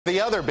The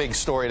other big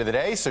story of the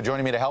day, so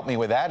joining me to help me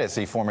with that is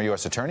the former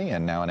U.S. Attorney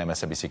and now an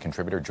MSNBC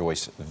contributor,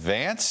 Joyce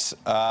Vance.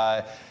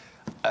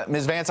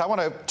 Ms. Vance, I want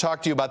to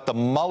talk to you about the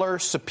Mueller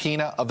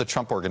subpoena of the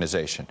Trump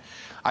Organization.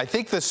 I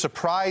think the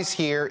surprise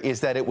here is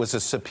that it was a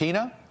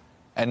subpoena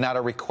and not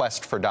a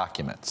request for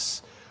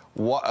documents.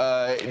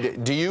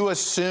 Do you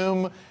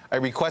assume a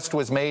request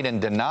was made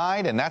and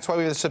denied, and that's why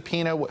we have a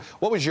subpoena?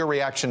 What was your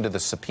reaction to the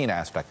subpoena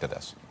aspect of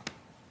this?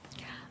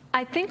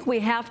 I think we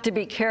have to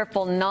be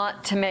careful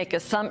not to make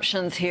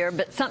assumptions here,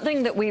 but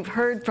something that we've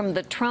heard from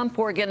the Trump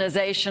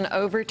Organization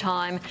over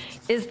time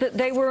is that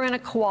they were in a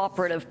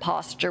cooperative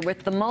posture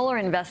with the Mueller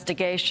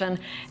investigation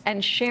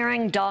and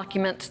sharing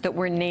documents that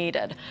were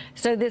needed.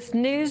 So this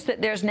news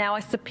that there's now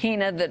a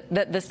subpoena,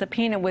 that the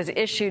subpoena was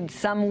issued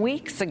some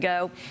weeks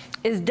ago,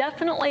 is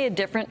definitely a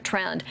different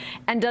trend.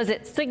 And does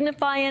it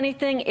signify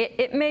anything?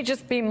 It may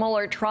just be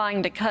Mueller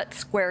trying to cut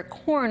square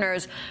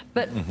corners,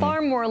 but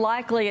far more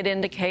likely it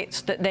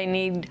indicates that they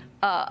need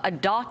a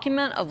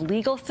document of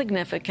legal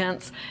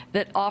significance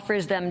that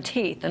offers them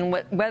teeth. And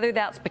whether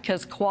that's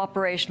because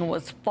cooperation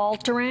was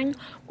faltering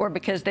or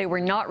because they were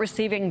not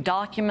receiving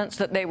documents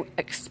that they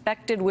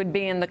expected would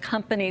be in the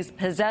company's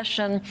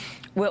possession,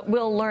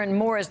 we'll learn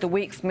more as the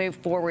weeks move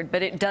forward.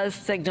 But it does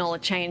signal a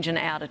change in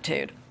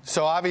attitude.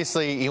 So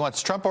obviously he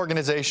wants Trump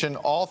Organization,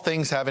 all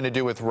things having to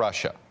do with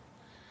Russia.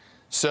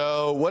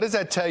 So what does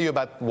that tell you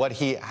about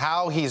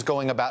how he's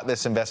going about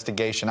this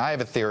investigation? I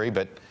have a theory,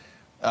 but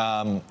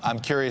I'm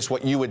curious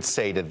what you would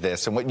say to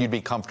this and what you'd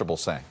be comfortable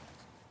saying.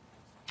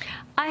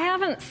 I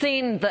haven't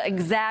seen the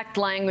exact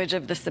language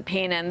of the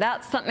subpoena, and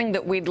that's something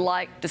that we'd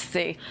like to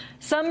see.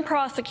 Some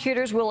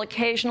prosecutors will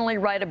occasionally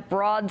write a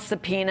broad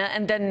subpoena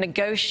and then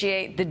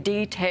negotiate the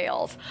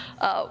details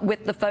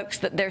with the folks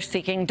that they're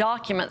seeking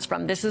documents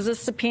from. This is a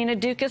subpoena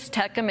ducis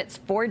tecum. It's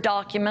for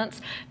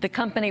documents. The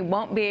company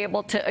won't be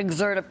able to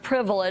exert a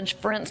privilege,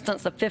 for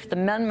instance, a Fifth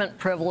Amendment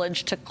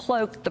privilege, to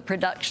cloak the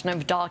production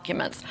of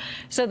documents.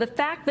 So the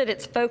fact that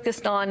it's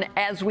focused on,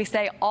 as we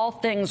say, all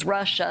things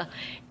Russia,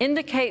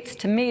 indicates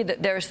to me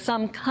that there's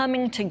some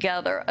coming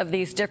together of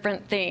these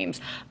different themes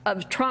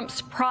of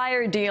Trump's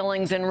prior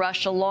dealings in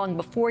Russia long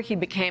before he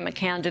became a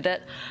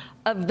candidate,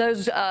 of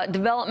those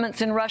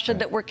developments in Russia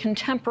that were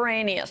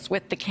contemporaneous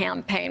with the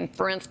campaign.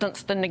 For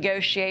instance, the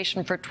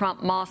negotiation for Trump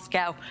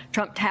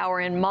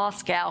Tower in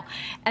Moscow,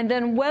 and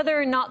then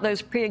whether or not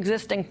those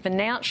pre-existing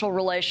financial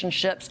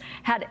relationships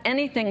had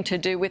anything to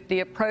do with the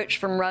approach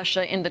from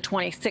Russia in the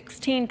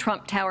 2016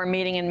 Trump Tower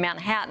meeting in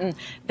Manhattan,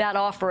 that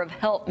offer of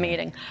help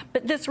meeting.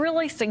 But this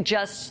really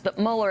suggests that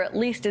Mueller at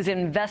least is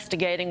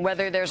investigating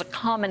whether there's a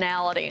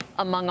commonality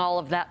among all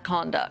of that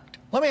conduct.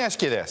 Let me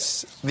ask you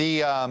this.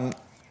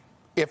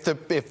 If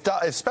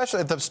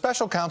the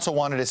special counsel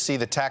wanted to see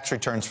the tax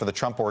returns for the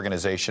Trump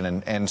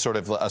Organization and sort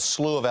of a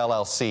slew of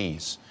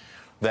LLCs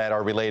that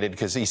are related,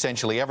 because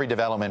essentially every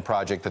development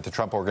project that the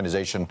Trump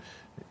Organization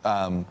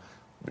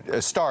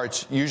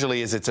starts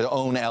usually is its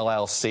own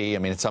LLC. I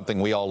mean, it's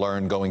something we all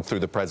learn going through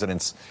the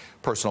president's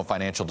personal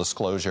financial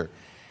disclosure.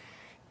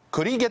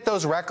 Could he get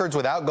those records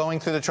without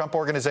going through the Trump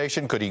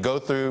Organization? Could he go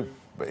through,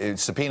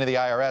 subpoena the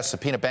IRS,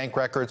 subpoena bank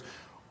records?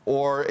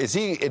 Or is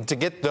he, to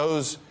get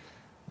those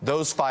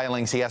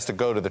filings, he has to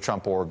go to the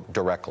Trump org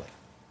directly?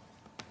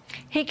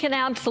 He can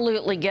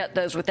absolutely get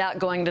those without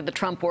going to the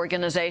Trump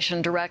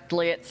Organization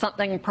directly. It's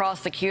something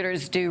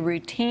prosecutors do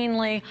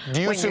routinely.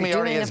 Do you assume he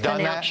already has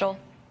done that?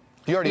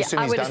 You already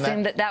assume he's done that? I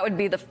would assume that would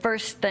be the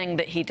first thing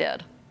that he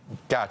did.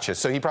 Gotcha.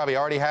 So he probably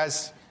already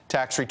has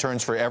tax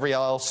returns for every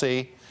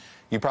LLC.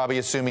 You probably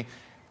assume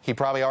he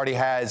probably already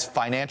has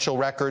financial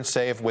records,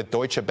 say, if with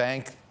Deutsche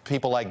Bank,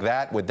 people like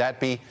that. Would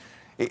that be...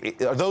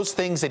 Are those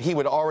things that he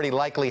would already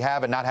likely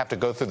have and not have to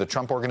go through the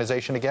Trump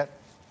Organization to get?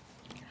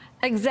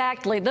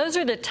 Exactly. Those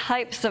are the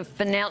types of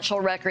financial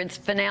records,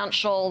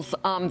 financials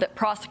that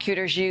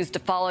prosecutors use to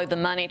follow the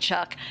money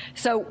chuck.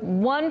 So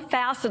one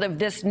facet of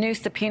this new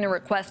subpoena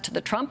request to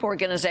the Trump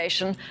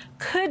Organization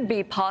could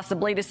be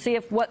possibly to see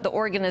if what the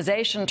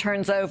organization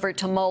turns over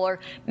to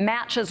Mueller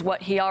matches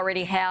what he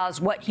already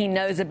has, what he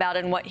knows about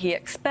and what he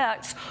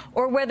expects,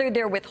 or whether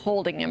they're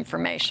withholding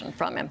information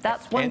from him.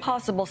 That's one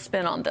possible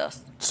spin on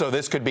this. So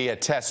this could be a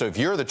test. So if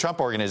you're the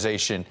Trump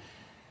Organization,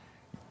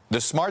 the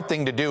smart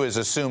thing to do is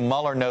assume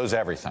Mueller knows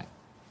everything.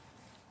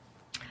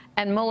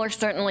 And Mueller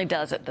certainly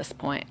does at this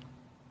point.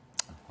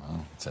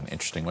 Well, it's an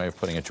interesting way of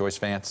putting it. Joyce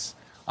Vance,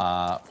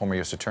 former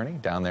U.S. Attorney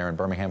down there in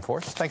Birmingham for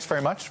us. Thanks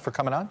very much for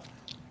coming on,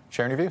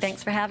 sharing your views.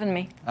 Thanks for having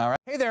me. All right.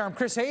 Hey there, I'm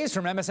Chris Hayes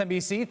from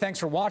MSNBC. Thanks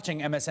for watching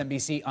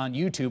MSNBC on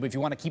YouTube. If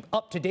you want to keep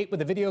up to date with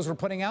the videos we're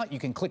putting out, you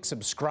can click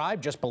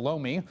subscribe just below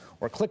me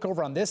or click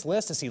over on this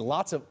list to see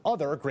lots of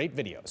other great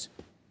videos.